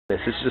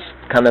This is just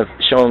kind of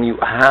showing you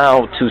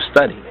how to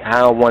study,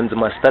 how one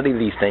must study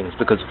these things,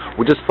 because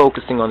we're just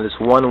focusing on this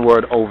one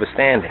word,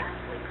 overstanding.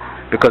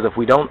 Because if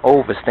we don't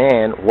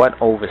overstand what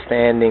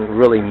overstanding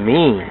really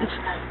means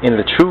in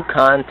the true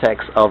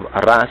context of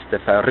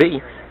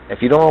Rastafari,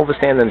 if you don't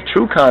understand in the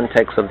true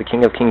context of the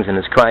King of Kings and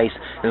His Christ,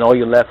 then all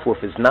you're left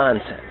with is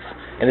nonsense.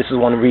 And this is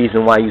one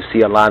reason why you see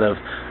a lot of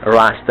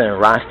Rasta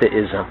and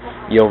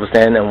Rastaism, you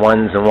understand, and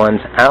ones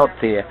out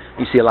there.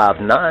 You see a lot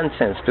of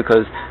nonsense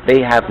because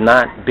they have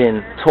not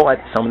been taught.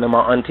 Some of them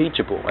are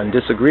unteachable and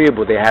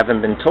disagreeable. They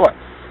haven't been taught,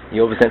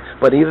 you understand.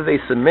 But either they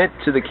submit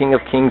to the King of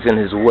Kings and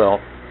His will,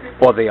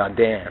 or they are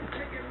damned.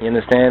 You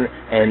understand?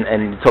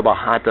 And you talk about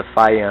hot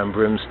fire and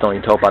brimstone.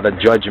 You talk about the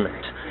judgment.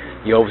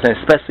 You understand?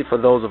 Especially for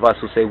those of us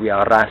who say we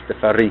are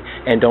Rastafari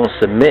and don't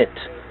submit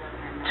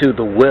to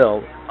the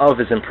will of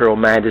His Imperial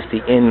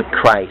Majesty in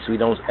Christ.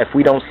 If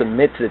we don't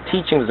submit to the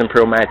teachings of His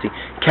Imperial Majesty,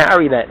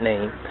 carry that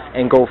name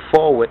and go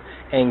forward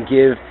and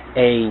give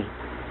a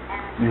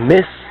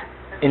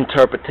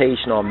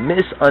misinterpretation or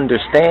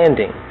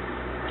misunderstanding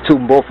to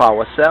both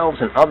ourselves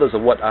and others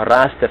of what a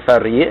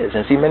Rastafari is.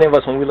 And see, many of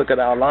us, when we look at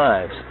our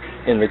lives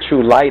in the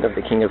true light of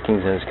the King of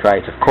Kings and His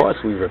Christ, of course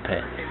we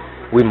repent.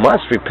 We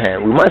must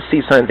repent. We must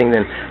see certain things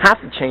and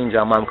have to change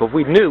our mind, because if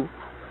we knew,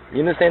 you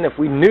understand, if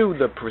we knew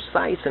the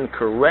precise and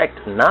correct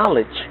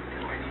knowledge,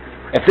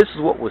 if this is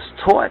what was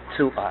taught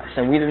to us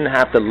and we didn't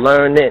have to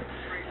learn it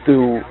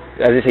through,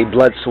 as they say,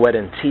 blood, sweat,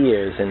 and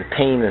tears and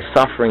pain and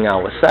suffering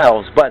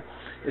ourselves, but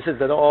it says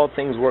that all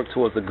things work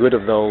towards the good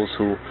of those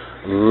who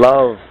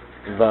love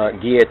the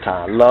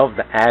Gieta, love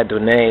the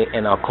Adonai,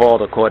 and are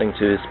called according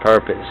to His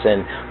purpose.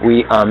 And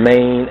we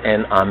amen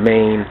and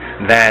amen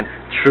that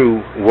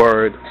true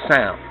word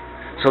sound.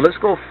 So let's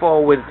go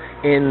forward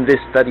in this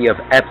study of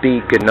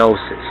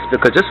epignosis,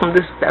 because just from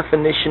this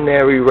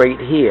definitionary right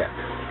here,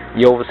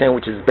 you understand,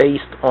 which is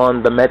based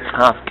on the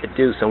Metaf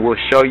Kedus, and we'll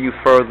show you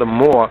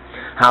furthermore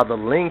how the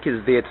link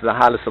is there to the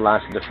Haile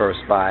Selassie, the first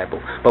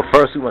Bible. But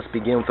first we must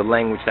begin with the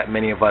language that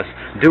many of us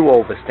do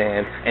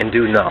understand and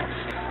do know.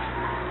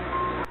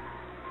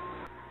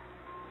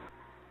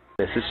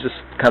 This is just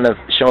kind of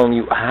showing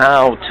you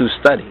how to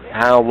study,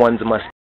 how one must